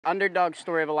Underdog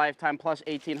story of a lifetime plus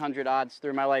 1,800 odds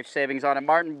through my life savings on it.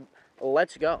 Martin,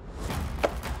 let's go.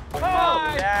 Oh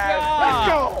my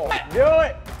God. Let's go. Do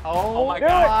it. Oh my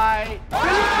God.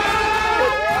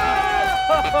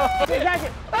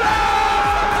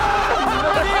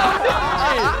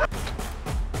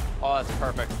 Oh, that's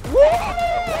perfect.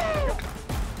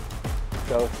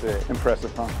 So sick.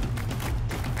 Impressive, huh?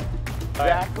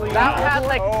 Exactly. That had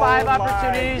like 5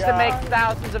 opportunities to make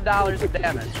thousands of dollars of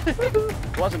damage.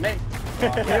 Wasn't me.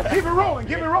 Keep it rolling.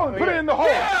 Keep it rolling. Put it in the hole.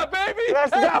 Yeah, baby.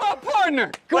 That's my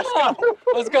partner. Come on.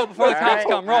 Let's go before the cops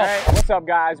come. Roll. What's up,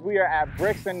 guys? We are at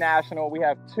Brixton National. We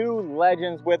have 2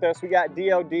 legends with us. We got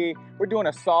DOD. We're doing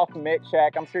a soft mitt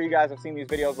check. I'm sure you guys have seen these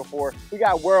videos before. We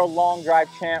got world long drive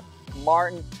champ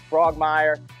Martin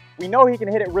Borgmeier. We know he can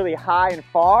hit it really high and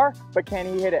far, but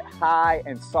can he hit it high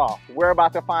and soft? We're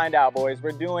about to find out, boys.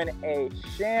 We're doing a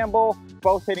shamble,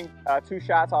 both hitting 2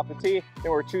 shots off the tee,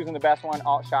 then we're choosing the best one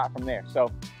alt shot from there.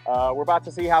 So we're about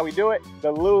to see how we do it.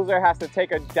 The loser has to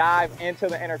take a dive into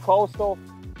the intercoastal.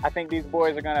 I think these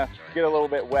boys are gonna get a little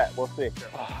bit wet. We'll see.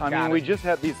 I mean, we just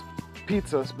had these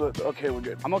pizzas, but okay, we're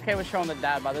good. I'm okay with showing the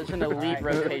dad bod. This is an elite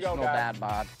rotational dad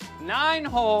bod. 9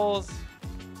 holes.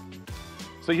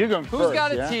 So you're going first, Who's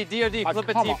got a tee? DOD, flip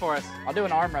a tee for us. I'll do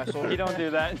an arm wrestle. You don't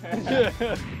do that.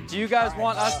 Do you guys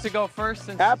want us to go first?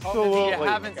 Since Absolutely. You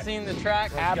haven't seen the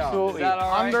track? Absolutely. Is that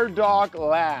all right? Underdog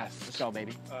last. Let's go,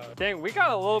 baby. Dang, we got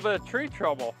a little bit of tree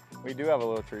trouble. We do have a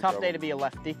little tree Tough trouble. day to be a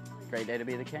lefty. Great day to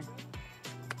be the king.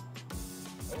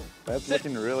 That's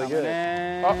looking really Coming good.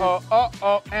 in.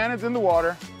 Uh-oh, and it's in the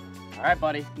water. All right,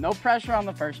 buddy. No pressure on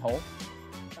the first hole.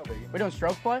 We're doing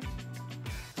stroke play?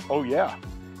 Oh, yeah.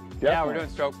 Yeah, we're doing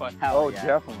stroke play. Hell yeah.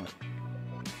 Definitely.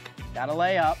 Gotta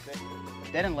lay up.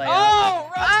 Didn't lay up.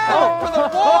 Oh, Russ, for the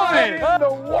one! In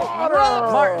the water.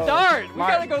 Darn, we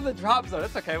gotta go to the drop zone.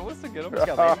 That's okay. We'll still get them. Let's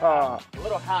go, baby. A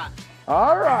little hot.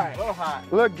 All right. A little hot.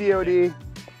 Look, DOD,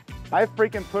 I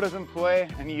freaking put us in play,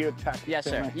 and you attacked. Yes,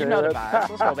 us. sir. You know the vibes.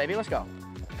 Let's go, baby. Let's go.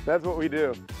 That's what we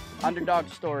do. Underdog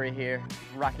story here.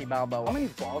 Rocky Balboa. How many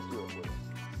balls do you have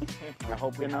with us? I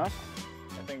hope we Enough?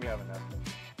 I think we have enough.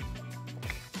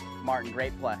 Martin,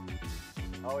 great play.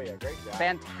 Oh yeah, great job.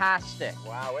 Fantastic.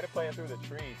 Wow, way to play it through the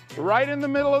trees. Right in the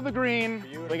middle of the green.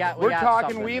 Beautiful. We're talking,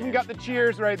 something we even here. got the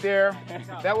cheers right there.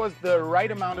 That was the right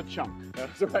amount of chunk.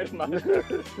 That's the right amount.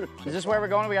 Is this where we're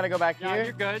going? We gotta go back Yeah, here?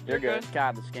 you're good. You're good.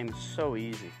 God, this game is so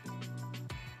easy.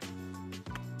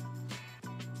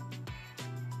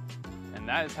 And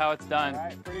that is how it's done. All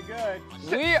right, pretty good.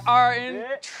 We are in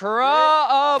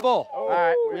trouble. Oh, All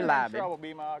right, we're in relax. trouble,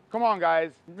 BMogg. Come on,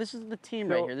 guys. This is the team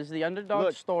So, right here. This is the underdog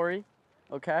look. story,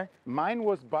 okay? Mine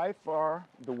was by far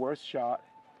the worst shot,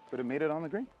 but it made it on the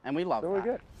green. And we love So we're that.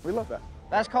 good. We love that.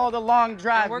 That's called a long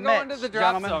drive And we're going to mix, the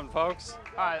drop gentlemen. zone, folks.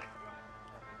 All right.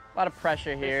 A lot of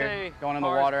pressure They here. say Going in the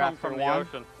cars water come after from one. the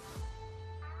ocean.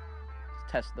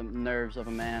 Test the nerves of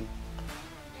a man.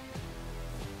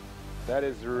 That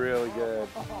is really good.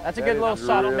 That's a That good is little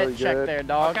subtle really mid check good. there,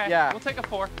 dog. Okay, Yeah. we'll take a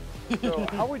 4. So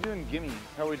how are we doing gimmies?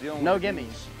 How are we dealing No with the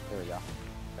gimmies. There we go.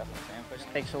 That's what I'm saying.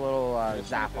 Just takes a little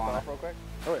zap on it. Real quick.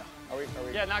 Oh yeah. Are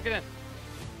we? Yeah, knock it in.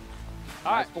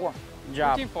 All right, Nice 4. Good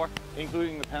job. 14-4.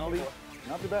 Including the penalty.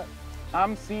 Not too bad.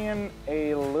 I'm seeing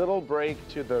a little break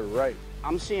to the right.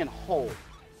 I'm seeing hole.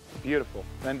 Beautiful.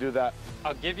 Then do that.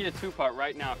 I'll give you a 2-putt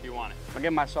right now if you want it. I'll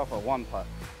give myself a 1 putt.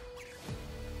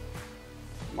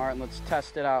 Martin, let's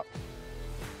test it out.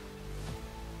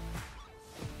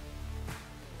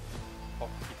 Oh,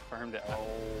 he firmed it.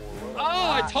 Oh,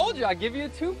 I told you I'd give you a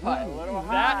 2-putt.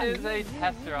 That is a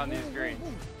tester on these greens.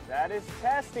 That is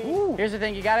testing. Here's the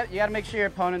thing, you gotta make sure your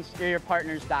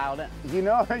partner's dialed in. You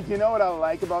know what I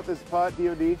like about this putt,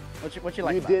 DOD? What you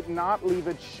like You about it? did not leave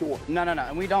it short. No,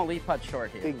 and we don't leave putts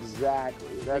short here. Exactly.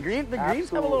 The That's greens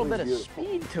have a little bit of beautiful.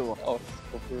 speed to them. Oh,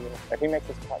 if he makes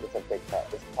this putt, it's a big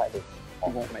putt. This putt is. He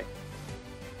won't make.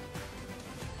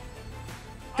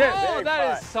 Oh, Big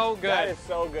that putt. is so good. That is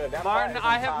so good. That Martin, putt is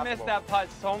I have impossible. missed that putt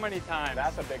so many times.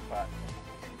 That's a big putt.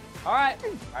 All right, All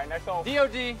right, next hole.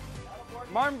 DOD,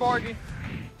 Martin Borgie.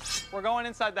 We're going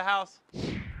inside the house.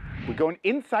 We're going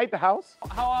inside the house?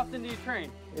 How often do you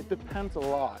train? It depends a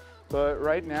lot. But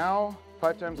right now,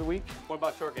 5 times a week. What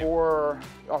about short game? For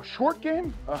a short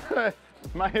game,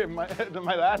 my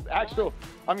last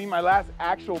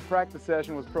actual practice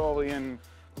session was probably in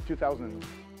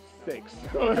 2006.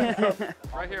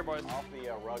 Right here, boys. Off the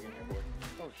rug in here, boys.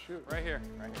 Oh shoot! Right here.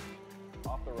 Right here.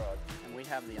 Off the rug. And we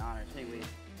have the honors. Hey,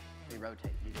 we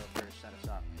rotate. You go first, set us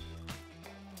up.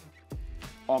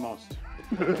 Almost.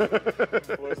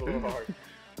 It was a little hard.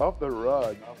 Off the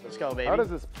rug. Let's go, baby. How does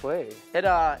this play?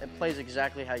 It plays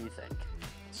exactly how you think.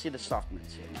 See the soft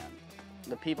mitts here, man.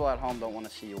 The people at home don't want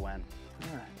to see you win. All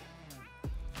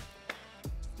right.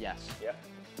 Yes. Yep.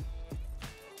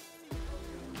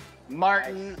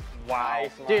 Martin. Nice. Wow.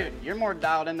 Nice, Dude, Martin. you're more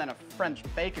dialed in than a French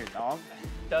baker, dog.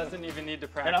 Doesn't even need to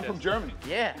practice. And I'm from Germany.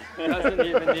 Yeah. Doesn't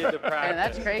even need to And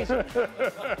that's practice.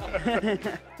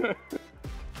 crazy.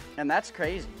 And that's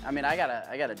crazy. I mean, I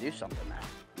gotta do something now.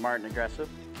 Martin aggressive.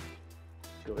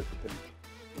 Go hit the pin.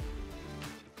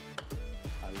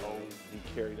 I love it. He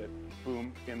carried it.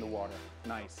 Boom, in the water.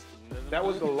 Nice. That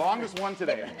was the longest one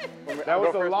today. That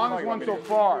was the longest one so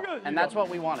far. And that's what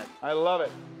we wanted. I love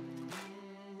it.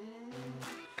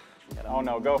 Oh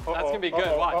no, go. That's gonna be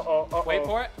good. Watch. Wait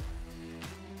for it.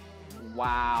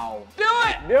 Wow. Do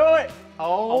it! Do it!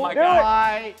 Oh my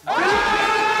God.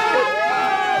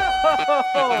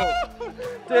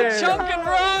 The chunk and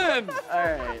run! All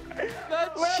right.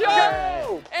 The Let's chunk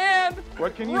go! and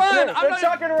What can you run! say? I'm The not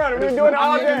chuck and run. We've been doing it I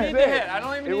all don't even need day. to hit. I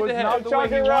don't even It need was to hit. not the way Chuck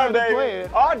he and run, wanted to play baby.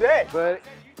 it, All day. but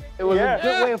it was Yeah. a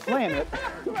good way of playing it.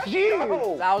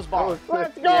 Jeez. That was ball.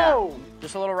 Let's go.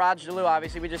 Just a little Roger DeLue,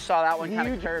 obviously. We just saw that one kind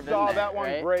You of curve in saw there, that one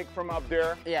right? break from up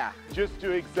there. Yeah. Just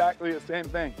do exactly the same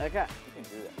thing. Okay.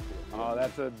 Oh,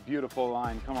 that's a beautiful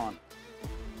line. Come on.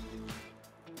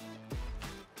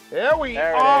 There we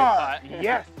There it are. is.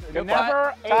 Yes. Good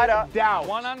Never putt. Tied a up. doubt.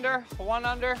 One under, one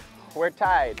under. We're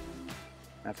tied.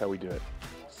 That's how we do it.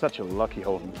 Such a lucky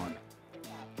hole in one.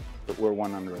 But we're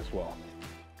one under as well.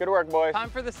 Good work, boys.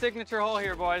 Time for the signature hole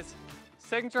here, boys.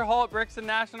 Signature hole at Brixton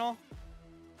National.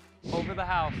 Over the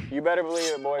house. You better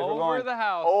believe it, boys. We're Over going the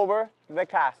house. over the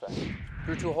casa.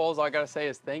 Through 2 holes, all I gotta say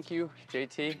is thank you,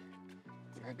 JT.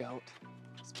 You're a goat.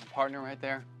 It's my partner right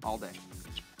there all day.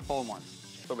 Hole in one.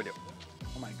 That's what we do.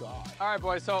 Oh my God. All right,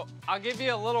 boys, so I'll give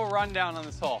you a little rundown on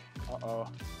this hole. Uh-oh.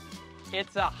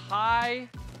 It's a high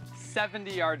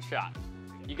 70-yard shot.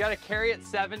 You gotta carry it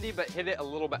 70, but hit it a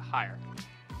little bit higher.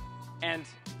 And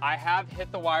I have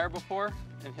hit the wire before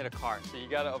and hit a car, so you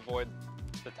gotta avoid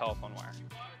the telephone wire.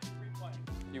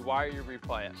 You wire, you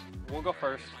replay it. We'll go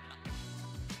first.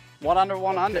 One under,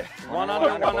 one under. One under,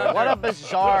 one under. What a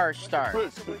bizarre start. All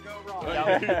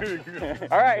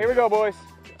right, here we go, boys.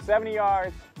 70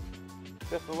 yards.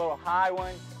 Just a little high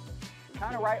one.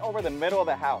 Kind of right over the middle of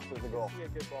the house is the goal.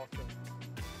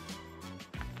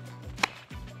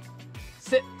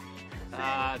 Sit.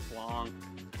 Ah, it's long.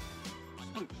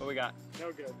 What we got?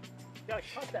 No good. You gotta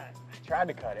cut that. I tried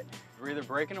to cut it. We're either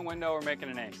breaking a window or making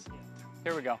an ace.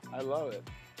 Here we go. I love it.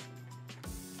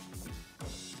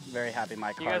 Very happy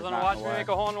my car's You guys wanna not watch in me the way. make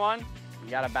a hole in one? You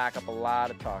gotta back up a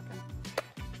lot of talking.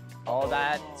 Oh,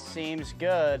 that seems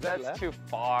good. That's too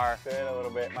far. Sit a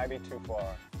little bit. Might be too far.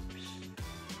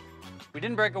 We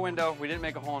didn't break a window. We didn't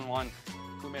make a hole in one.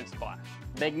 We made a splash.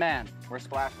 Big man. We're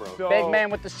splash bros. So, Big man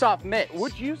with the soft mitts.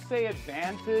 Would you say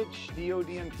advantage, DOD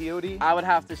and POD? I would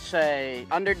have to say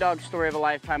underdog story of a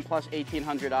lifetime plus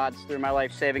 1,800 odds through my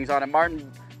life savings on it.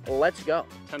 Martin, let's go.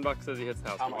 $10 says he hits the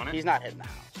house. You want it? He's not hitting the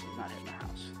house. He's not hitting the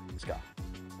house. Let's go.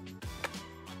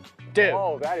 Dude.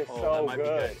 Oh, that is Oh, so that might be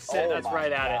good. good. Sit, Oh that's my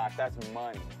right at it. gosh, that's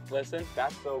money. Listen.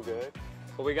 That's so good.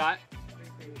 What we got?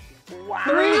 Wow.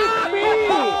 3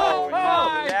 Oh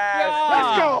my Yes. God.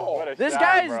 Let's go. What a This shot,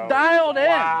 guy's bro. dialed in.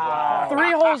 Wow.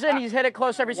 3 holes in, he's hit it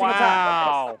close every single time.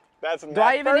 Wow. That's Do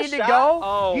I even need first to shot? go?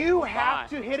 Oh, You have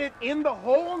to hit it in the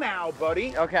hole now,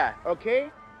 buddy. Okay. Okay?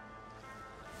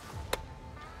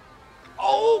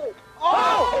 Oh!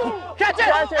 Oh! Catch it!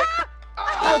 Catch it!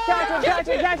 Oh, catch it, catch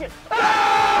it, catch it!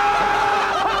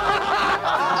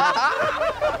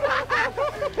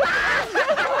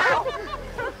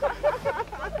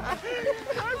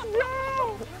 Let's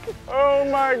go! Oh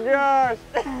my gosh!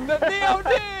 The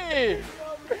DOD!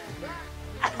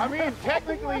 I mean,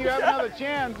 technically you have another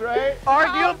chance, right?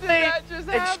 Arguably, that just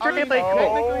happen? extremely Oh, cool.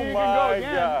 technically you can go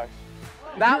again. gosh.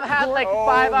 That had like Oh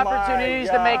 5 my opportunities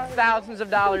to make God. thousands of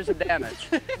dollars of damage.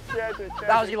 Catch it, catch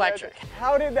That was it, electric. catch it.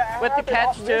 How did that With the happen? catch,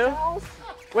 Off this too? house?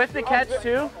 With the catch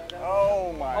too.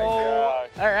 Oh my gosh.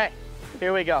 All right,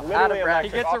 here we go. Out Literally of He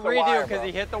bracket. gets Off a the wire, redo because bro.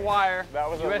 he hit the wire. That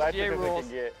was electric USGA as it rules.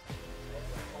 could get.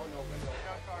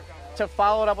 To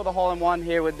follow it up with a hole in one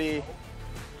here would be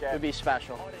Catch.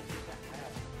 special.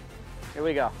 Here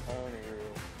we go.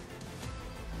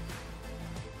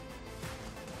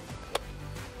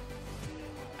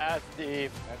 That's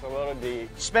deep. That's a little deep.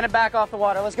 Spin it back off the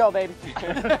water. Let's go, baby.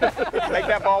 Make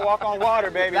that ball walk on water,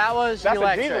 baby. That was That's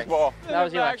electric. a Jesus ball. That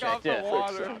was Back electric. off the Yeah.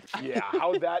 water. Yeah,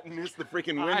 how that missed the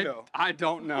freaking window. I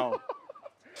don't know.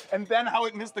 And then how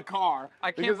it missed the car.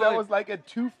 I can't because that believe- was like a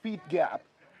 2 feet gap.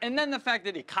 And then the fact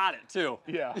that he caught it too.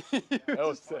 Yeah, that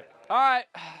was sick. All right.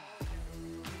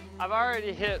 I've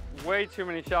already hit way too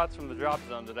many shots from the drop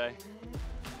zone today.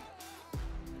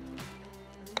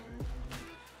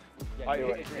 Do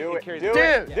it. Do it.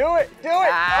 Do it.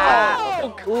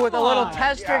 Ah. Ooh, with a little on.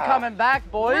 tester coming back,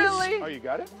 boys. Really? Oh, you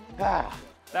got it? Ah.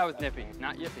 That was nippy,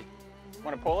 not yippy.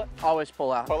 Want to pull it? Always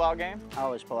pull out. Pull out game?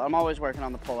 Always pull out. I'm always working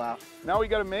on the pull out. Now we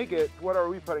got to make it. What are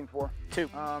we putting for? 2.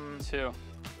 2.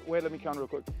 Wait, let me count real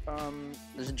quick.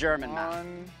 This is German now.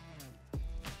 1.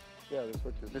 Yeah, this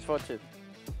for 2. This for 2.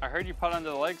 I heard you putt under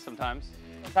the legs sometimes.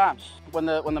 Sometimes. When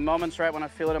the moment's right, when I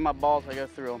feel it in my balls, I go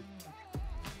through them.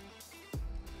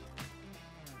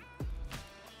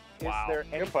 Wow. Is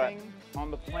there Good putt. anything on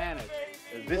the planet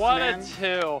that this What man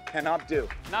a 2. cannot do?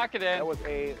 Knock it in. That was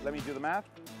a, let me do the math.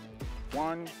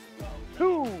 1, 2.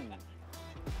 All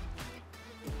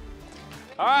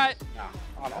right. No,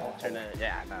 on alternate.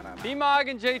 Yeah, no. BMogg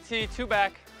and JT, 2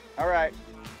 back. All right.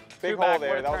 Big 2 hole back. there.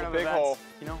 What a That was turn a of big events. hole.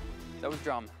 You know, that was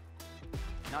drama.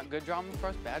 Not good drama for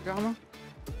us, bad drama.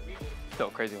 Still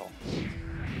a crazy hole.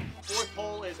 4th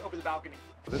hole is over the balcony.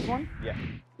 This one? Yeah.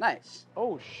 Nice.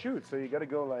 Oh, shoot. So you got to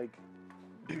go like.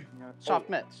 Soft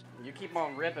mitts. You keep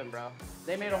on ripping, bro.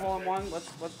 They made a hole in one. Let's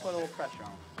put a little pressure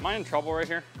on. Am I in trouble right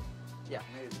here? Yeah.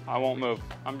 I won't move.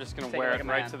 I'm just gonna Take it wear like it a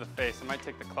right man. to the face. I might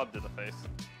take the club to the face.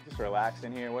 Just relax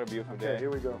in here. What a beautiful Okay, day. here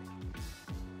we go.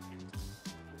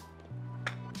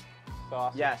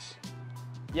 Sauce. Yes.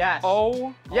 Yes.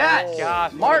 Oh, Yes.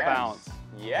 gosh, Martin. what a bounce.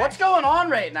 Yes. What's going on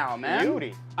right now, man?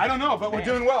 Beauty. I don't know, but we're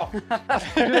doing well.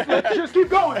 just keep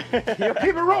going. Keep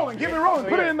it rolling. Keep it rolling.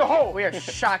 Put it in the hole. We are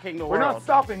shocking the We're world. not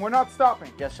stopping. We're not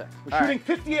stopping. Yes, sir. We're All shooting right.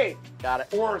 58 Got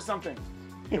it. or something.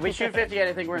 If we shoot 58,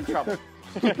 I think we're in trouble.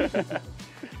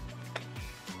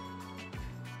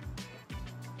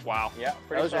 Wow. Yeah,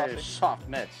 pretty Those are saucy. soft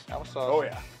mitts. That was saucy. Oh,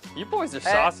 yeah. You boys are Hey,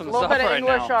 saucing a the little stuff bit of right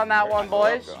English now. on that one,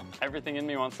 boys. Everything in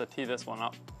me wants to tee this one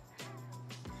up.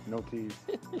 No tease.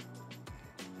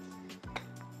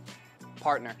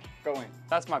 Partner. Go in.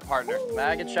 That's my partner.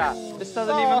 Bag and shot. This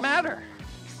doesn't even matter.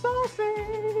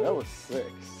 That was sick.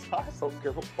 So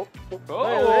careful. Oh, oh.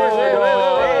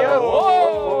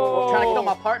 Oh. Trying to kill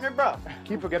my partner, bro.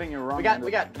 Keep forgetting you're wrong.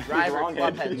 We got driver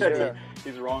club heads. Yeah.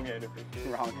 He's wrong-handed.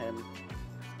 Wrong hand.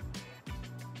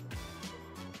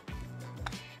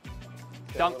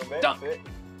 Dunk, dunk.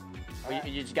 Well,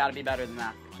 you just got to be better than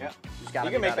that. Yeah. You just got to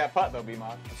You be can make better. that putt though,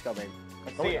 BMogg. Let's go, baby.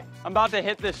 Let's see it. I'm about to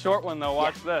hit this short one though.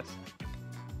 Watch this.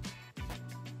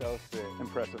 So sick.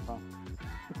 Impressive, huh?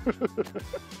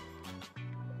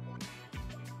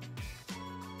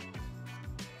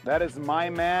 That is my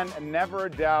man, never a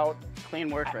doubt. Clean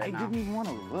work right I now. didn't even want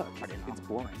to look. didn't It's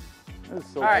boring. This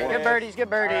is so All right, boring. good birdies, good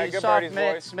birdies. All right, good soft birdies,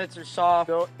 mitts, boys. mitts are soft.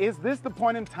 So is this the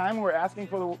point in time we're asking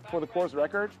for the course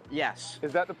record? Yes.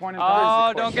 Is that the point in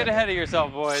time? Oh, don't get ahead of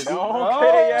yourself, boys.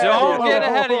 Okay, Don't get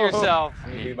ahead of yourself.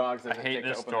 BMogg I hate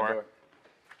this open the door.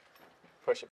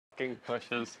 Push it. Fucking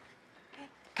pushes.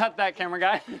 Cut that, camera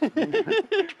guy.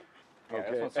 Yeah, this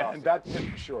Okay, one's saucy. and that's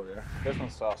sure, yeah. This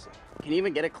one's saucy. Can you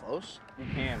even get it close? You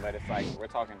can, but it's like, we're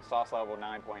talking sauce level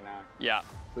 9.9. Yeah.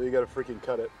 So you gotta freaking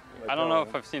cut it. I don't know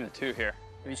if I've seen a 2 here.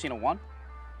 Have you seen a 1?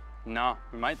 No,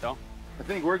 we might though. I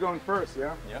think we're going first,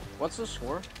 yeah? Yeah. What's the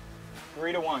score?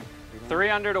 3 to 1. 3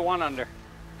 under to 1 under.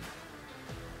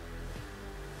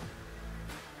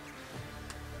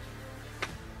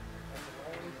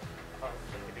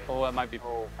 Oh, that might be.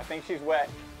 Oh, I think she's wet.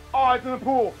 Oh, it's in the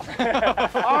pool.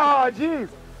 Oh, jeez.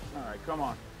 All right, come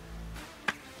on.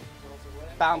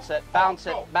 Bounce it, bounce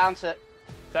it, bounce it.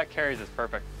 That carries is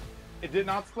perfect. It did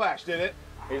not splash, did it?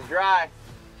 He's dry.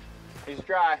 He's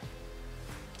dry.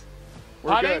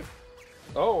 We're Putting? good.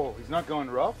 Oh, he's not going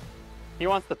rough? He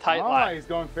wants the tight Oh, lie. he's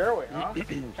going fairway, huh?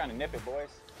 I'm trying to nip it, boys.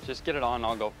 Just get it on,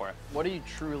 I'll go for it. What are you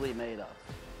truly made of?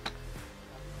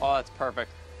 Oh, that's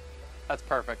perfect. That's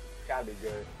perfect. Gotta be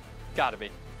good. Gotta be.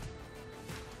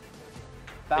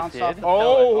 Bounce did? off the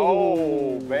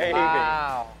Oh, baby.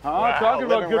 Wow. Huh? Wow, Talking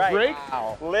about living good right. break?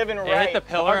 Wow. Living It right. hit the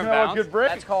pillar Talking and about bounced. good break?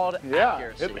 That's called Yeah,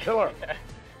 accuracy. hit the pillar.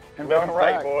 And Living bounce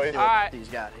right, back. boys. All right. These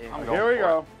got here. I'm Here we for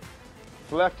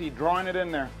go. Lefty drawing it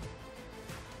in there.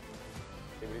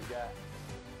 See what he's got.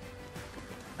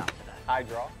 Not today. High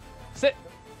draw. Sit.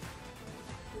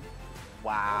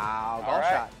 Wow. Golf All right.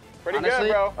 shot. Pretty Honestly,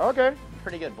 good, bro. Okay.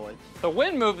 Pretty good, boys. The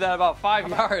wind moved that about 5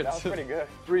 yards. That was pretty good.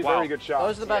 3 Wow. very good shots.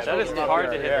 Those are the best That ones is to do. hard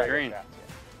to hit Yeah, the green.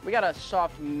 We got a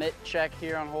soft mitt check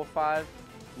here on hole 5.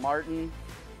 Martin,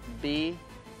 B.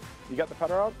 You got the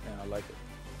putter out? Yeah, I like it.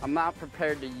 I'm not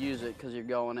prepared to use it because you're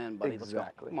going in, buddy. Let's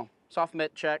Exactly. go. Come on. Soft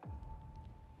mitt check.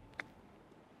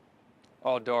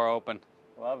 Oh, door open.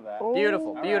 Love that.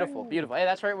 Beautiful, beautiful, beautiful. Hey,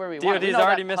 that's right where we want. DOD's You know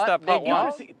already missed that putt big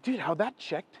once. yard? Dude, how that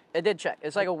checked? It did check.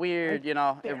 It's like a weird, you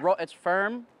know, it's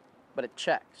firm, but it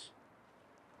checks.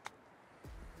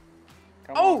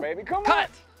 Come Oh, on, baby. Come Cut.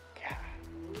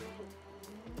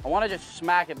 I want to just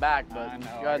smack it back, but I know,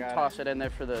 go ahead I and got toss it in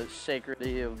there for the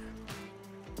sacredity of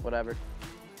whatever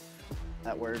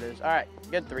that word is. All right,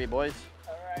 good 3, boys.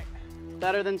 All right.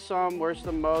 Better than some, worse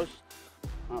than most.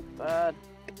 Not bad.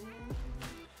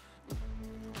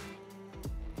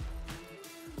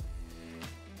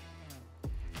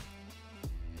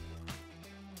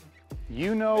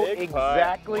 You know Big putt.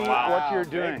 exactly Wow, what you're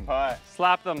big doing. putt.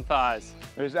 Slap them thighs.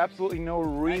 There's absolutely no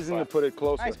reason to putt. put it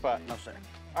closer. Nice putt. No, sir.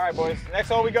 All right, boys. Next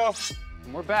hole we go.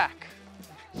 And we're back.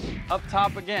 Up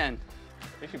top again.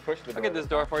 You should push the door. I'll get this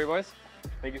door for you, boys.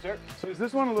 Thank you, sir. So is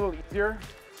this one a little easier?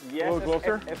 Yes, A little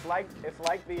closer? It's like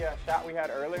the shot we had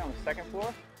earlier on the second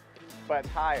floor, but it's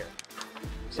higher.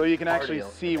 So you can actually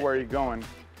Cardio. see where you're going.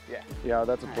 Yeah. Yeah,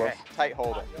 that's a plus. Okay. Tight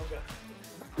hold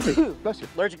it. Bless you.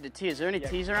 Allergic to tea. Is there any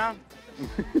teas around?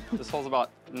 This hole's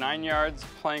about 9 yards,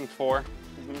 playing 4.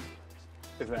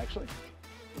 Is it actually?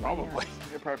 Probably.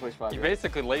 You're perfectly fine. You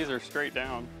basically laser straight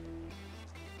down.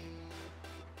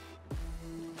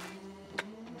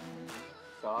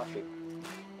 Saucy.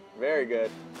 Very good.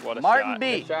 What a Martin shot.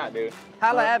 B. Good shot, dude.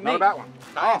 Holla at me. Not a bad one.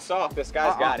 Nice soft. This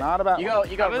guy's got it. Not a bad You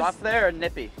one. go That rough is- there or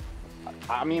nippy?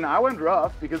 I mean, I went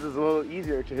rough because it's a little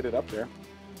easier to hit it up there.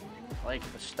 I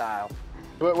like the style.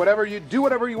 But whatever you do,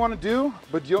 whatever you want to do,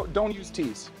 but don't use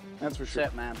tees. That's for sure.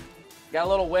 That's it, man. Got a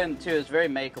little wind too. It's very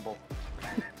makeable.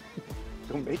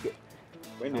 Don't make it.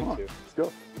 We Come need on, to. let's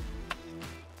go.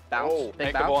 Bounce. Oh,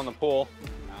 Big Makeable in bounce. the pool.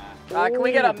 Can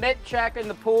we get a mitt check in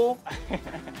the pool?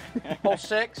 Hole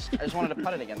 6. I just wanted to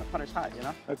putt it again. The putter's high, you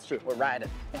know? That's true. We're riding.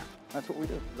 That's what we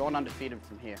do. Going undefeated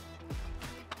from here.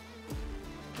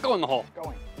 Go in the hole.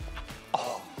 Going.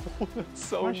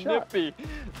 So Nice shot. nippy.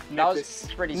 That was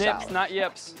pretty Nips, solid. not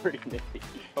yips. Pretty nippy.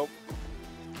 Oh.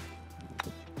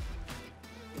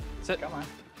 Sit. Come on.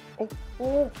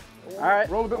 Oh, All right.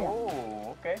 roll a bit more.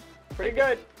 Oh, okay. Pretty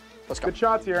good. Let's go. Good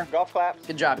shots here. Golf claps.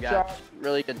 Good job, Good guys. job.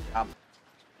 Really good job.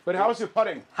 But how's your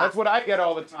putting? That's what I get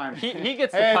all the time. He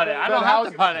gets to Hey, putt it. I but don't how's have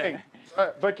to your putt putting? it.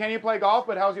 But can you play golf?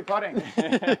 But how's your putting?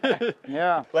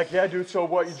 Yeah. Like, yeah, dude, so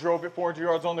what? You drove it 400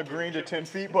 yards on the green to 10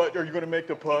 feet, but are you going to make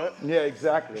the putt? Yeah,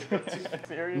 exactly.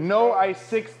 Serious? No, I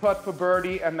 6-putt for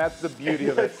birdie, and that's the beauty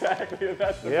of it. Exactly.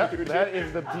 That's the Yeah, beauty. that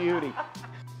is the beauty.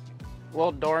 A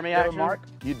little dormy So, action. Mark,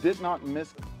 you did not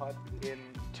miss a putt in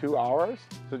 2 hours,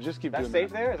 so just keep That's doing safe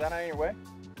that. there? Is that not in your way?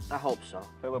 I hope so.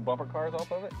 The little bumper cars off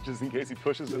of it? Just in case he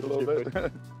pushes it a little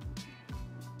bit.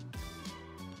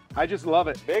 I just love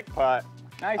it. Big putt.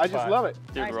 Nice I just love it.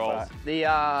 Dude Nice rolls. putt.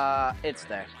 The it's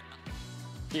there.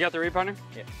 You got the repunter?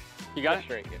 Yeah. You got it?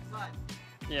 Straight.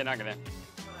 Yeah, knock it in.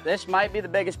 This might be the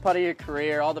biggest putt of your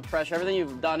career. All the pressure, everything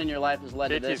you've done in your life has led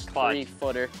to JT's this clutch.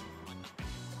 3-footer.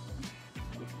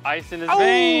 Ice in his Oh!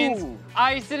 veins.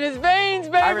 Ice in his veins,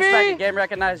 baby. I respect it. Game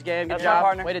recognized game. Good That's my job.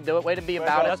 partner. Way to do it. Way to be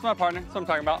about That's it. my partner. That's what I'm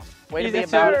talking about. Way to Easy be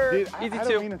about two. it. Dude, I Easy don't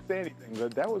two. mean to say anything,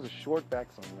 but that was a short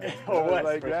backswing, man. Oh, it was,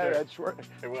 like for that, sure. that's short.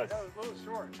 It was.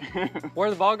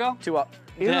 Where'd the ball go? 2 up.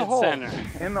 In the Dead hole. center.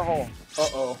 In the hole.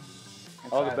 Uh-oh.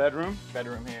 Oh, the Inside. bedroom?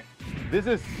 Bedroom here. This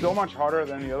is so much harder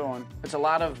than the other one. It's a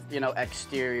lot of, you know,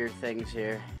 exterior things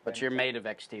here. But you're made of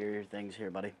exterior things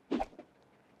here, buddy.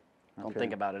 Don't Okay.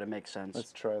 think about it. It makes sense.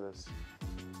 Let's try this.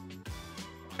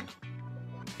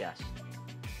 Yes.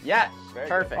 Yes. Very good.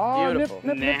 Perfect. Oh, Beautiful.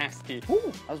 nip, nip. Nasty.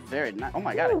 That was very nice. Oh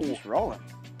my God, it keeps rolling.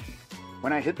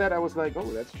 When I hit that, I was like, oh,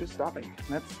 that's just stopping.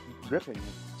 That's dripping.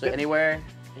 So anywhere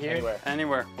here? Anywhere.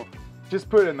 Anywhere. Just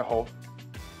put it in the hole.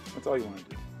 That's all you want to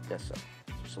do. Yes, sir.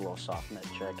 Just a little soft net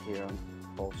check here on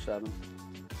hole 7.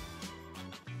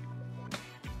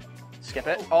 Skip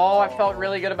it. Oh, I felt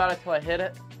really good about it till I hit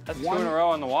it. That's 2 in a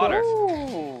row in the water.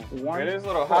 One It is a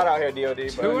little hot out here,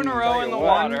 DOD. But 2 in a row in the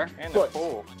one water. in the foot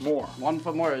pool. more. 1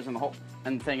 foot more is in the hole.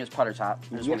 And the thing is, putter's hot.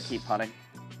 I just want Yes. to keep putting.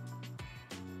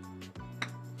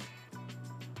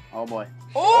 Oh boy.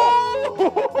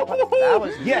 Oh! That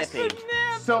was Yes. nippy.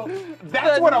 So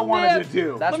that's what I wanted to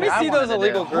do. That's Let me what I see wanted those to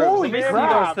illegal do. grooves. Holy Let me see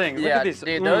crap. those things. Look Yeah, at these.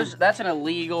 dude, that's an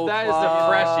illegal That is the club.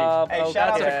 freshie. Hey, shout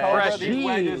out That's to a Cobra. fresh These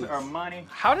wedges cheese. are money.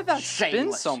 How did that spin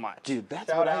Shameless. so much? Dude, that's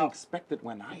Shout what I out. expected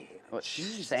when I hit it. What,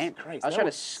 Jesus same. Christ, I was that trying to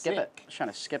was skip it. sick. I was trying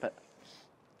to skip it.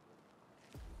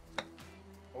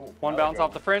 One bounce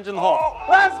off the fringe in the hole.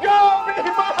 Let's go,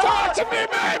 BMogg! Talk to me,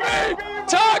 baby!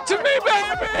 Talk to me,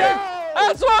 baby!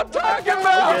 That's what I'm talking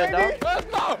about! Good, dog. Let's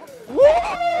go!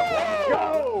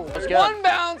 Go! Let's go. One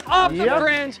bounce off the Yep.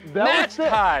 fringe, That match was sick.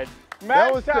 tied.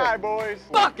 Match was tie, sick. boys.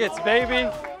 Buckets, baby!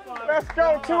 Let's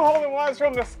go. 2 hole-in-ones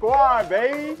from the squad,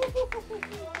 baby.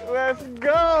 Let's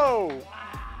go.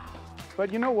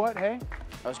 But you know what? Hey,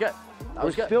 That was good. That we're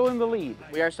was good. still in the lead.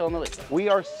 We are still in the lead. We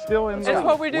are still in the lead. That's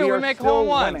what we do. We are make still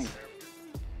hole-in-ones. winning.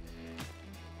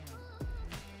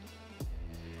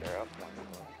 They're up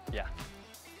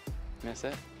Miss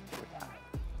it.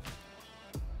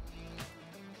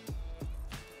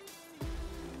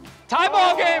 Tie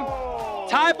ball game!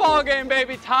 Tie ball game,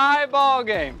 baby. Tie ball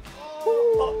game.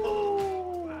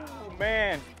 Ooh,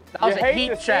 man. That was you a hate heat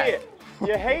to check. see it.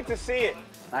 You hate to see it.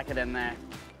 Knock it in there.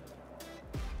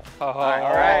 Oh, all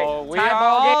right. We Tie are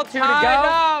ball all game, 2 to tied go.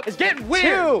 up. It's getting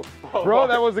weird. Bro,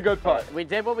 that was a good putt. We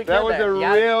did what we could That was there. a You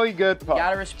gotta- really good putt. You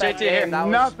gotta respect JT, him. That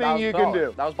was, nothing that was you can ball.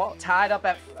 do. That was ball. Tied up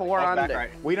at 4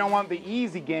 under. We don't want the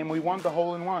easy game. We want the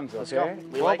hole-in-ones, Let's okay? go.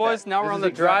 We Well, like boys, that. now we're This on is the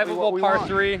exactly what drivable we par want.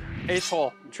 3, 8th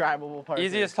hole. Tribal part.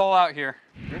 Easiest hole out here.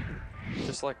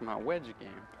 Just like my wedge game.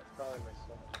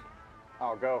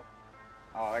 Oh, go.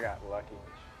 Oh, I got lucky.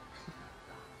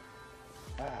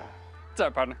 What's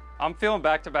up, partner? I'm feeling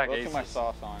back-to-back Look aces. at my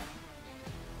sauce on it.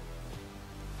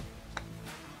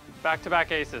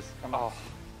 Back-to-back aces. Oh,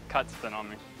 cut spin on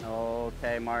me.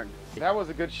 Okay, Martin. That was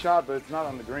a good shot, but it's not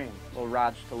on the green. Little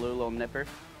Raj Talou, little nipper.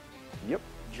 Yep,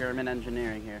 German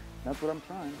engineering here. that's what I'm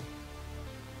trying.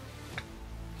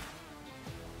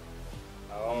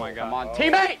 Oh my God. Come on,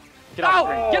 teammate! Get off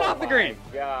the green. Get off the green.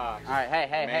 Gosh. All right,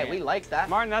 hey, we like that.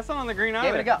 Martin, that's not on the green Give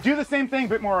either. it a go. Do the same thing,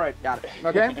 bit more right. Got it.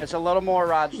 Okay? It's a little more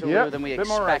Raj Talou Yep, than we bit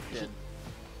more right. expected.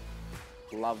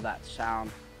 Love that sound.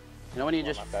 You know when you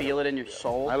just feel it in your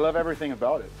soul? I love everything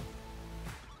about it.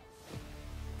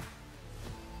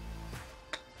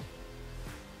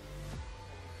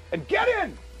 And get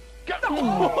in! Get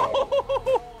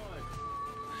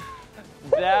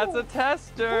That's a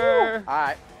tester. All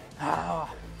right. Oh,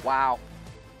 wow.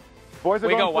 Boys are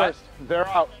We going go what? first. They're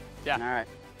out. Yeah, All right.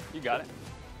 you got it.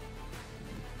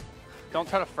 Don't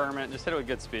try to firm it. Just hit it with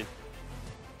good speed.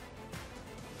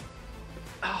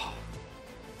 Oh.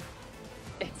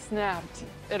 It snapped.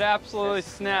 It absolutely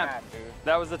snapped. Dude.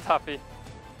 That was a toughie.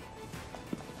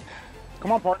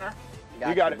 Come on, partner.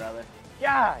 You got it. brother.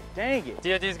 God dang it.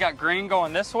 DOD's got green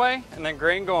going this way and then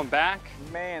green going back.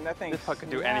 Man, that thing This putt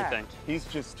could do snapped. anything. He's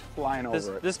just flying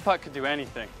over it. This putt could do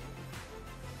anything.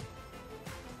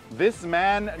 This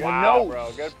man Wow, knows.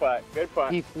 bro. Good putt. Good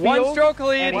putt. He feels One stroke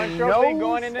lead. and One he stroke lead knows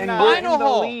going into and nine. we're Final in the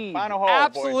hole. lead. Final hole, boys.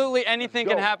 Absolutely anything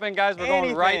Let's can go. happen, guys. We're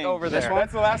going right Anything. over This there.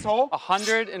 That's the last hole?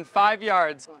 105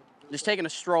 yards. Just taking a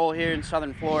stroll here in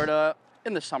southern Florida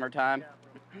in the summertime.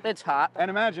 It's hot. And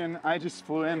imagine, I just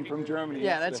flew in from Germany.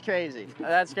 Yeah, that's crazy.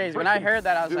 That's crazy. When I heard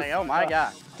that, I was like, oh my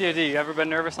God. DOD, you ever been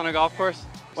nervous on a golf course?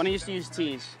 When I used to use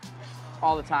tees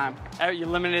all the time, You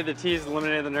eliminated the tees,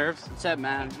 eliminated the nerves? that's it,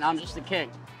 man. Now I'm just a king.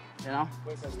 You know?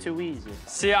 It's too easy.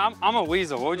 See, I'm a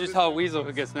weasel. What would you tell a weasel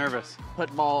who gets nervous?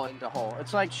 Put ball into hole.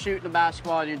 It's like shooting a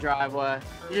basketball in your driveway.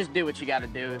 You just do what you got to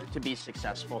do to be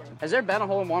successful. Has there been a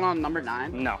hole-in-one on number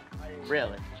 9? No.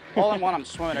 Really? Hole-in-one, I'm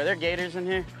swimming. Are there gators in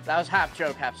here? That was half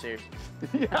joke, half serious.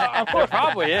 Yeah, There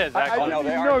probably is, I actually.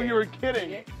 didn't know you were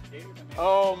kidding.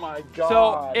 Oh my God.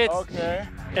 So it's okay.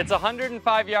 it's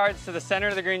 105 yards to the center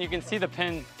of the green. You can see the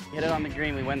pin. Hit it on the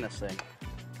green, we win this thing.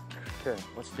 Okay.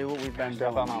 Let's do what we've been I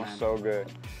doing, thought that was man. so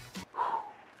good.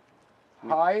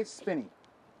 High spinny.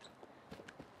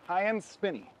 High and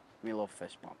spinny. Give me a little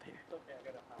fist bump here.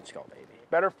 Let's go, baby.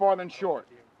 Better far than short.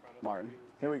 Martin.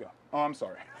 Here we go. Oh, I'm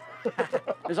sorry.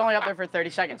 It was only up there for 30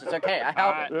 seconds. It's okay. I All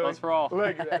held right, it. let's roll.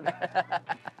 Look at that.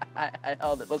 I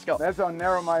held it. Let's go. That's how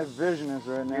narrow my vision is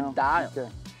right now. You're dialed. Okay.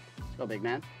 Let's go, big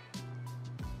man.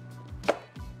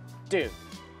 Dude.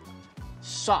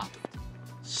 Soft.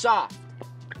 Soft.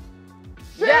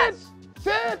 Yes.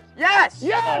 Sit! Yes.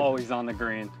 Yes! Oh, he's on the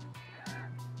green.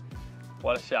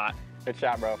 What a shot. Good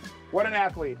shot, bro. What an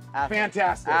athlete. Athlete.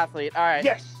 Fantastic. Athlete. All right.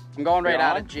 Yes. I'm going right You're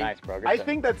out on? of G. Nice, bro. Good I shot.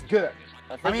 think that's good.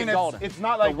 I think I mean, it's golden. it's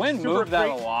not The like wind super moved that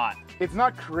a cra- lot. It's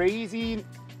not crazy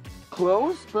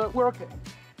close, but we're okay.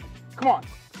 Come on.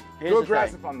 Here's Go the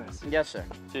aggressive thing. on this. Yes, sir.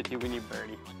 JT, we need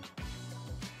birdie.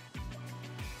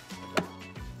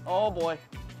 Oh, boy.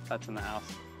 That's in the house.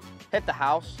 Hit the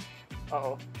house.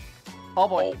 Uh-oh. Oh,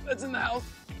 boy. Oh, that's in the house.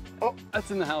 Oh,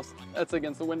 that's in the house. That's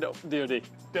against the window. DOD,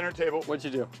 Dinner table. what'd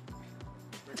you do?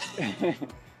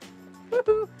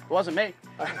 It wasn't me.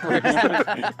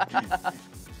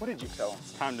 What did you tell him?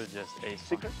 It's time to just ace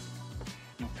secrets.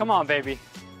 Come on, baby.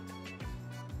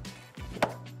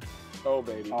 Oh,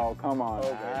 baby. Oh, come on.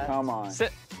 baby. Come on.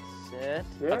 Sit. Sit.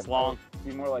 That's long.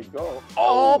 Be more like go.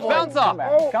 Oh, boy. bounce off. Come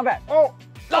back. Oh. Come back. Oh!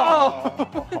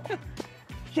 Oh.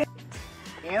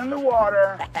 In the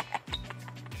water.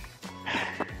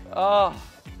 Oh,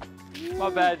 my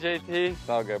bad, JT. It's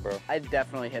all good, bro. I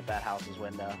definitely hit that house's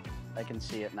window. I can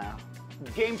see it now.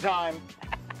 Game time.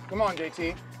 Come on,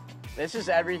 JT. This is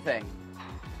everything.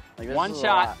 Like, this One is a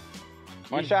shot. lot.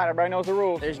 One shot. Everybody knows the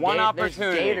rules. There's One There's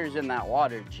opportunity. gators in that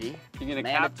water, G. You gonna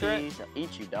capture it? Manatees. They'll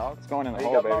eat you, dog. It's going in the You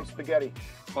hole, got baby. mom spaghetti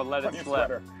But let on it your slip.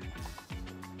 sweater.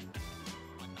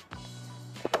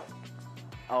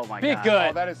 Oh my Be God. good.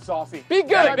 Oh, that is saucy. Be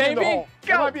good, That might be in the baby. hole.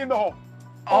 That might be in the hole.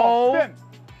 Oh. Spin.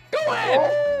 Go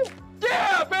in.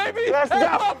 Yeah, baby. Let's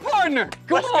That's go. my partner.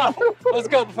 Come on. Let's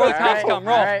go before the All cops right, come.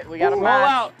 Roll. all right, we got a Roll match.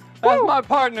 out. That's my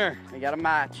partner. We got a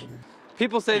match.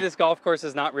 People say this golf course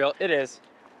is not real. It is.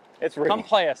 It's real. Come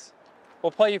play us.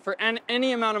 We'll play you for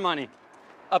any amount of money,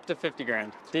 up to 50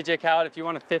 grand. DJ Khaled, if you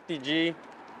want a 50G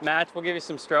match, we'll give you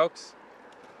some strokes.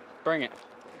 Bring it.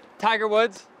 Tiger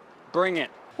Woods, bring it.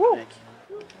 Woo.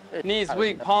 Knees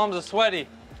weak, palms are sweaty.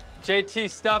 JT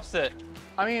stuffs it.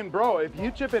 I mean, bro, if you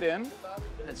chip it in,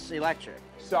 It's electric.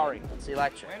 sorry. It's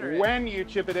electric. When you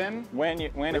chip it in, When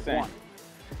it's in. one.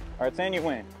 Or it's in, you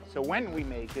win. So when we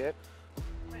make it,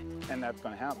 and that's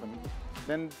gonna happen,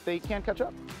 then they can't catch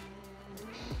up.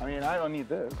 I mean, I don't need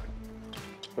this.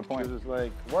 The point. It's just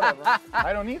like, whatever.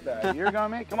 I don't need that. You're gonna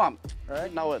make it. Come on.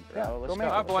 Right? No it, bro. Yeah, Let's go go. make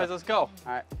All right, boys, let's go. All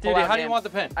right. Dude, pull out, how do you man. want the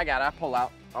pin? I got it. I pull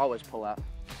out. Always pull out.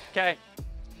 Okay,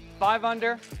 5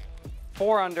 under,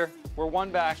 4 under. We're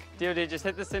 1 back. DOD, just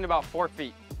hit this thing about 4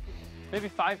 feet. Maybe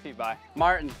 5 feet by.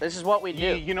 Martin, this is what we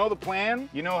do. You know the plan.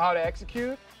 You know how to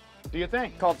execute. Do your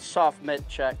thing. Called soft mid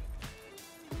check.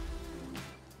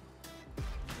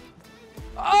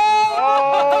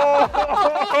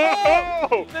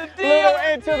 Oh! The Little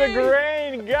DOD! into the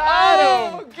grain. Got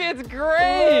him. Oh, gets Little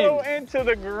grain. into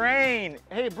the grain.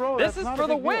 Hey, bro. This that's is not for a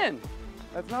the big deal. win.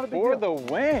 That's not a big For deal.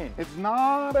 the win. It's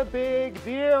not a big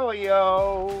deal,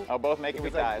 yo. Oh, both making me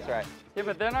Because I- ties, right? Yeah,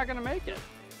 but they're not gonna make it.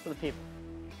 For the people.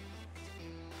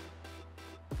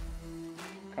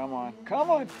 Come on. Come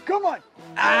on. Come on.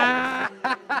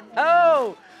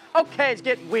 Oh! Okay, it's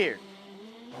getting weird.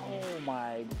 Oh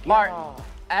my God.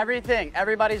 Martin,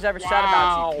 everybody's ever said about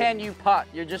Wow. you. Can you putt?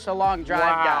 You're just a long drive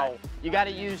Wow. guy. You got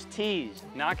to use tees.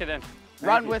 Knock it in.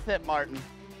 Run with it, Martin.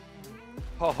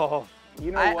 Oh,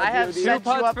 You know what, I have DOD? set you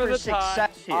putts up for for the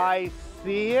success here. I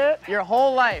see it. Your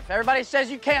whole life. Everybody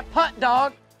says you can't putt,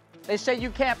 dog. They say you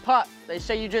can't putt. They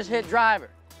say you just hit driver.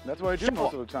 That's what I do Show most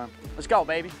up. of the time. Let's go,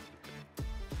 baby.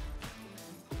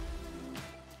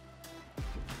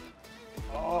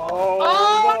 oh,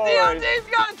 boy. DOD's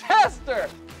got a tester.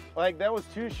 Like, that was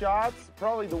 2 shots,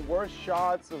 probably the worst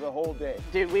shots of the whole day.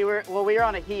 Dude, we were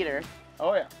on a heater.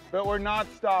 Oh yeah, but we're not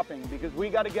stopping because we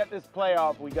got to get this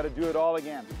playoff. We got to do it all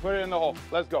again. Put it in the hole.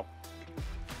 Let's go.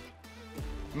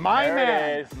 My There it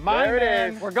man, is. my There it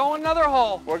man. is. We're going another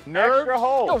hole. Nerves. Extra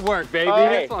hole. Good work, baby. Oh,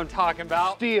 That's what I'm talking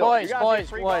about. Steal. Boys, You guys boys, get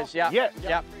free boys. golf? Yep. Yes.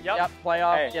 Yep.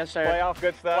 Playoff. Hey, Yes, sir. Playoff,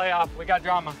 good stuff. Playoff. We got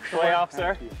drama. Playoff,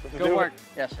 sir. Good work.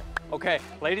 Yes, sir. Okay,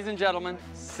 ladies and gentlemen,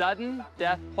 sudden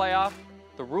death playoff.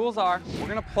 The rules are we're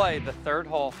gonna play the 3rd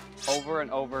hole over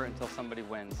and over until somebody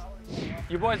wins.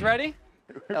 You boys ready?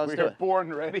 Let's We do are it.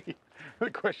 born ready. The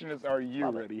question is, are you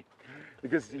ready?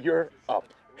 Because you're up.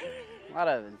 A lot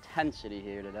of intensity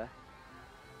here today.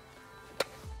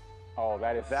 Oh,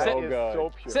 that is That so is good.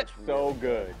 so pure. Sit. So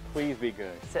good. Please be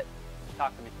good. Sit.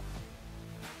 Talk to me.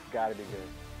 Gotta be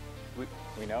good.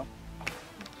 We know?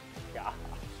 God.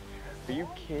 Are you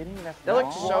kidding? That's That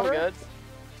looks so water? good.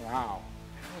 Wow.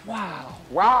 Wow.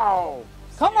 Wow.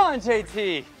 Come on,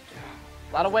 JT.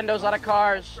 A lot of windows, a lot of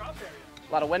cars.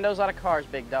 A lot of windows, a lot of cars,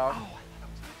 big dog.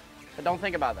 But don't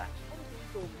think about that.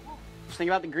 Just think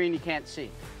about the green you can't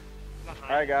see. All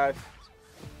right, guys.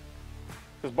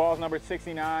 This ball's number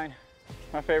 69.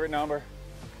 My favorite number.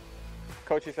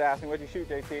 Coach just asked me, what'd you shoot,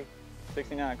 JT?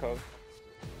 69, coach.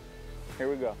 Here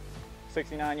we go.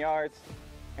 69 yards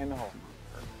in the hole.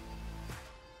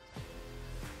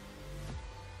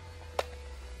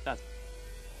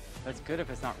 That's good if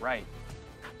it's not right.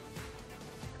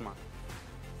 Come on.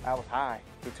 That was high.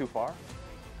 Is it too far?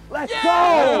 Let's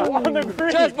Yeah! go! On the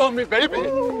green. Chest bump me, baby.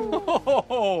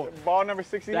 Oh, Ball number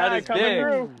 69 that is coming big.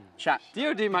 through. Shot.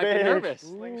 DOD might be Big. nervous.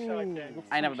 I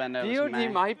ain't never been nervous. DOD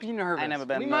man. might be nervous. I never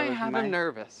been we might nervous, have man. him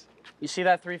nervous. You see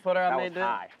that 3-footer I That made was there?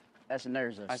 high. That's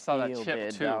nerves of I saw that steel, chip,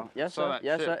 big too. dog. Yes, Saw sir. that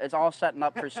Yes, chip. sir. It's all setting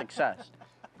up for success.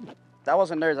 That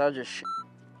wasn't nerves. I was just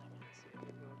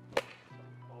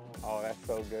Oh, that's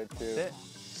so good, too. Sit.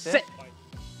 sit.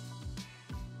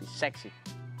 Be sexy.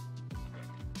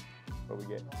 What we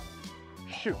get?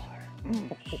 Shoot.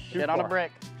 Get on a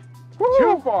brick.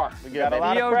 Too far. We Got good, a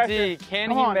lot baby. of pressure. DOD, can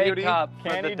Come he on, make DOD. up for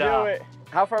Can the he dub? do it?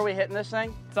 How far are we hitting this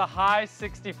thing? It's a high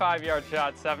 65-yard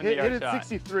shot, 70-yard Hit it shot.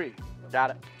 63.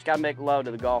 Got it. Just gotta make low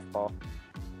to the golf ball.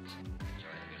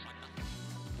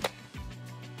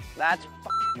 That's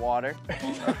water.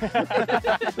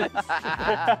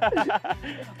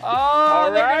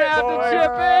 Oh, they're right, gonna boys.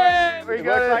 have to chip in. We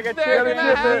got like a They're chip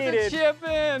gonna have in to needed. chip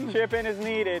in. Chip in is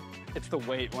needed. It's the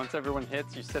wait. Once everyone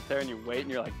hits, you sit there and you wait,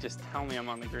 and you're like, just tell me I'm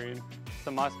on the green. It's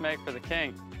a must make for the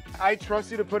king. I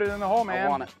trust you to put it in the hole, man. I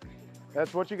want it.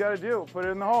 That's what you got to do. Put it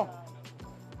in the hole.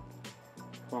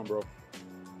 Come on, bro.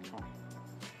 Come on.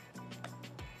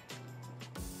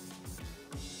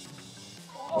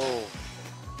 Oh.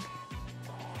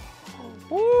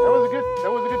 That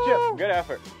was a good chip. Good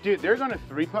effort. Dude, they're gonna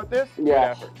 3-putt this.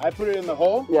 Yeah. I put it in the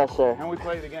hole. Yes, sir. And we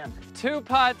play it again. 2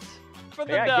 putts for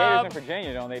the They got dub. gators in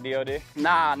Virginia, don't they, DOD?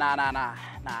 Nah.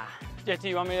 JT,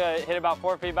 you want me to hit about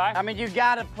 4 feet by? I mean, you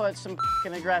gotta put some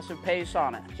fucking aggressive pace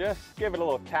on it. Just give it a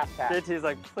little tap tap. JT's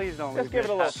like, please don't Just leave give it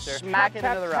a me little tester. Smack it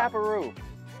tap, into the rough. taparoo.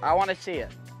 I want to see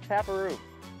it. Taparoo.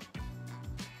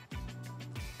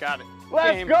 Got it.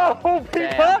 Let's Game. go, people!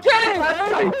 Damn.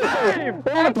 Game!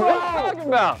 That's what I'm talking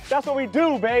about. That's what we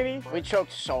do, baby. We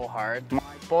choked so hard.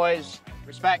 Boys,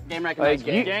 respect. Game recognized.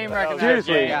 Like, you- Game recognized.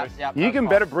 Seriously, Yeah, yeah, you can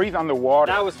better breathe on the water.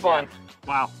 That was fun.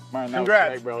 Wow. Man, that was Congrats.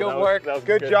 great, bro. Good That was- work. that was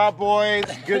Good job, boys.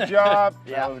 Good job.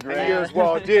 Yeah, was great. And you as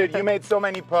well. Dude, you made so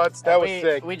many putts. That was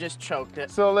sick. We just choked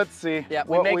it. So let's see Yeah,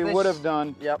 what make we this- would have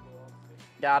done. Yep.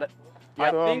 Got it. I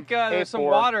think there's some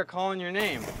 8-4. water calling your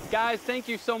name. Guys, thank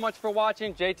you so much for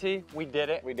watching. JT, we did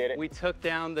it. We did it. We took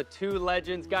down the 2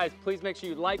 legends. Guys, please make sure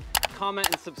you like, comment,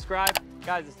 and subscribe.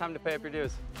 Guys, it's time to pay up your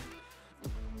dues.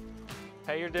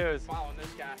 Pay your dues. Following this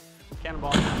guy.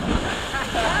 Cannonball.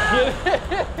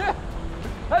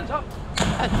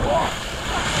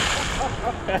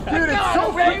 Dude, it's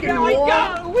so freaking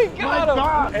warm. We got him.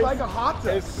 God, it's like a hot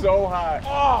tub. It's so hot.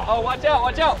 Oh, watch out,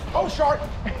 watch out. Oh, shark.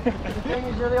 Thing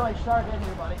is really like shark in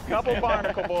here, buddy. Couple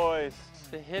barnacle boys.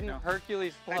 The hidden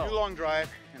Hercules I do flow. long drive,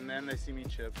 and then they see me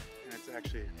chip, and it's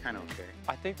actually kind of okay.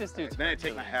 I think this dude's Then I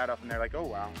take my hat off, and they're like, oh,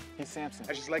 wow. He's Samson.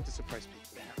 I just like to surprise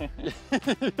people.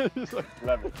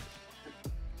 Love it.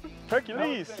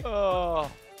 Hercules.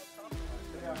 Oh.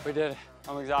 We did it.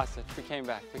 I'm exhausted. We came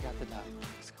back. We got the dub.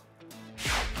 Let's go.